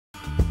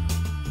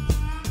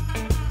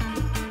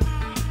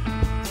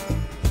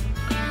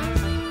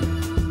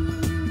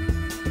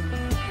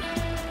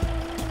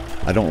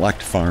I don't like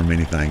to farm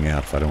anything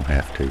out if I don't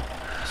have to.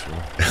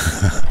 Sure.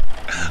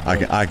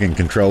 I can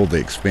control the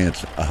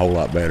expense a whole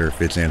lot better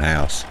if it's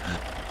in-house.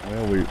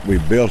 Well, we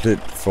built it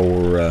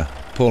for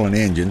pulling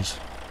engines.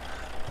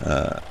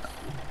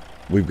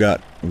 We've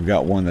got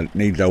one that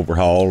needs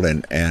overhauled,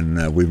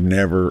 and we've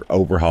never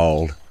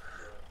overhauled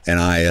an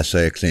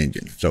ISX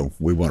engine. So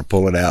we want to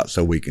pull it out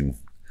so we can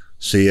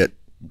see it,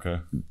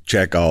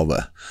 check all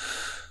the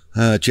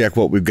check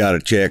what we've got to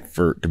check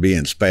to be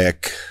in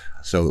spec,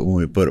 so that when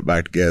we put it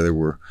back together,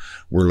 we're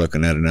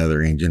looking at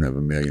another engine of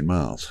 1 million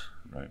miles.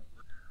 Right.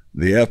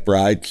 The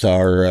uprights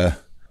are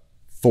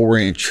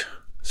 4-inch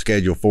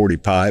Schedule 40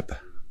 pipe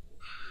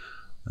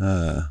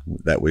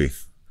that we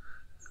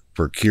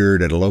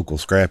procured at a local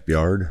scrap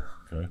yard.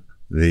 Okay.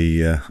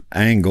 The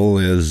angle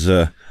is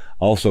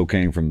also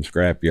came from the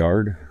scrap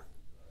yard.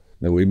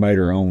 That we made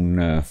our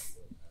own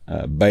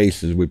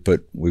bases. We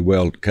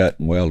cut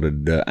and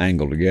welded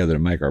angle together to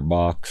make our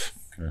box.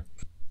 Okay.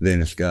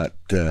 Then it's got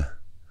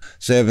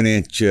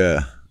 7-inch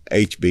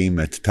H-beam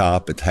at the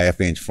top. It's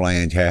 1/2-inch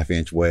flange,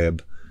 1/2-inch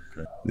web.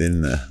 Okay.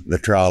 Then the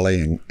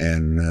trolley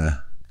and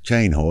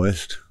chain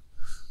hoist.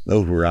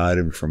 Those were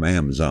items from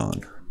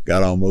Amazon.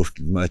 Got almost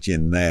as much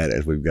in that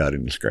as we've got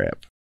in the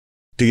scrap.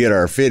 To get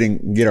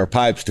our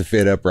pipes to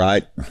fit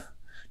upright,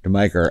 to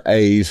make our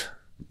A's,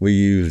 we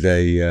used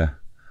a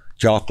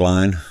chalk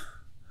line.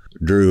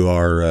 Drew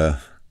our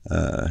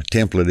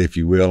template, if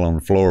you will, on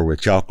the floor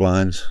with chalk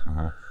lines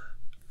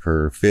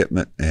for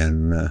fitment,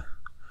 and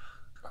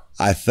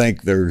I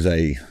think there's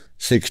a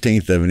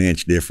 1/16 of an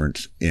inch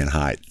difference in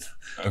height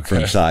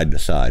from side to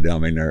side. I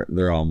mean,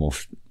 they're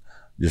almost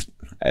just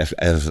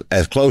as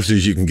close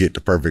as you can get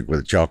to perfect with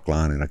a chalk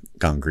line and a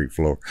concrete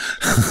floor.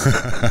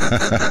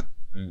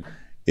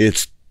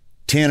 It's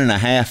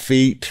 10.5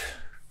 feet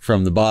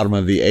from the bottom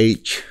of the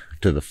H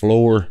to the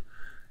floor,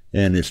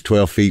 and it's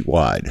 12 feet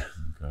wide.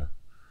 Okay.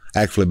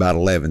 Actually about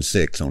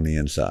 11.6 on the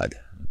inside.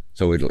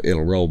 So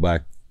it'll roll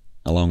back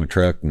along the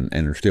truck, and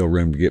there's still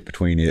room to get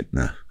between it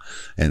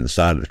and the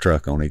side of the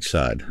truck on each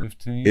side.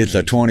 15? It's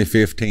a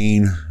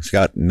 2015. It's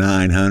got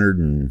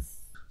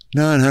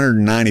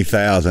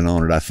 990,000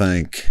 on it, I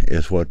think,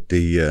 is what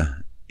the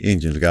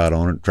engine's got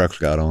on it, truck's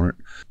got on it.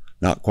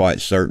 Not quite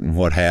certain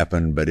what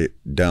happened, but it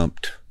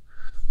dumped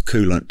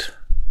coolant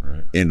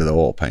into the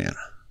oil pan.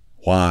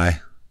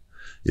 Why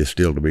is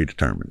still to be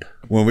determined.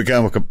 When we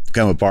come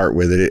apart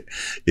with it,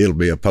 it'll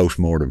be a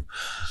post-mortem,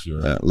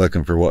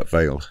 looking for what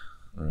failed.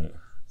 Right.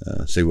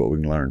 See what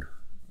we can learn.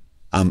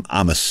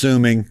 I'm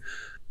assuming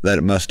that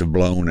it must have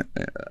blown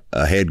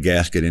a head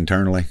gasket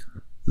internally.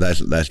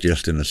 That's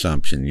just an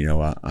assumption, you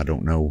know. I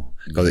don't know,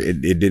 because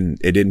it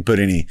didn't put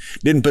any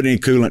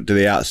coolant to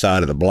the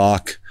outside of the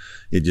block.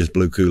 It just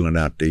blew coolant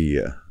out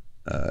the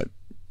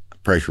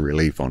pressure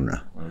relief on the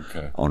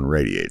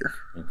radiator.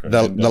 Okay.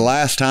 The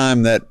last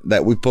time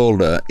that we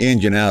pulled an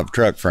engine out of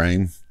truck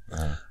frame,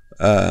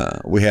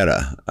 we had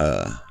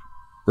a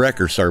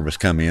wrecker service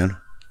come in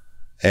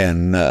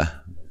and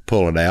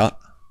pull it out,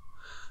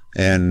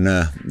 and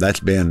that's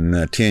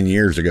been 10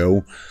 years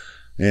ago.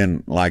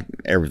 And like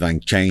everything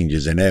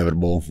changes,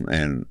 inevitable,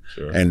 and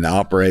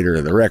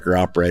the wrecker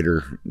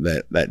operator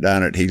that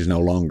done it, he's no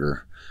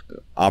longer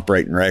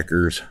operating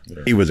wreckers.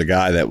 He was a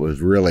guy that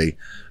was really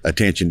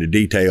attention to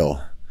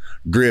detail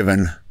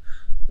driven,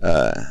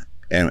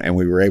 and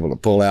we were able to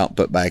pull out and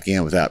put back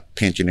in without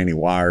pinching any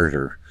wires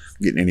or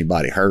getting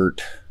anybody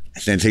hurt.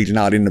 Since he's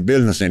not in the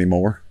business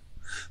anymore,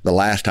 the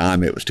last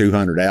time it was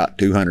 200 out,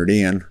 200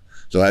 in,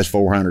 so that's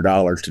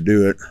 $400 to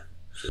do it.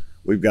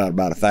 We've got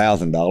about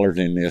 $1,000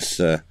 in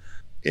this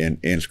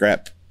in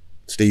scrap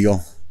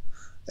steel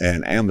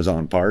and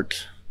Amazon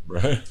parts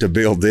to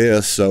build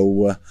this.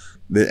 So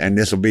and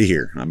this will be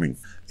here. I mean,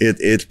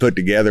 it's put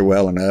together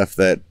well enough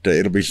that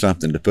it'll be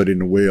something to put in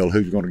the wheel.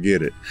 Who's going to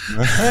get it?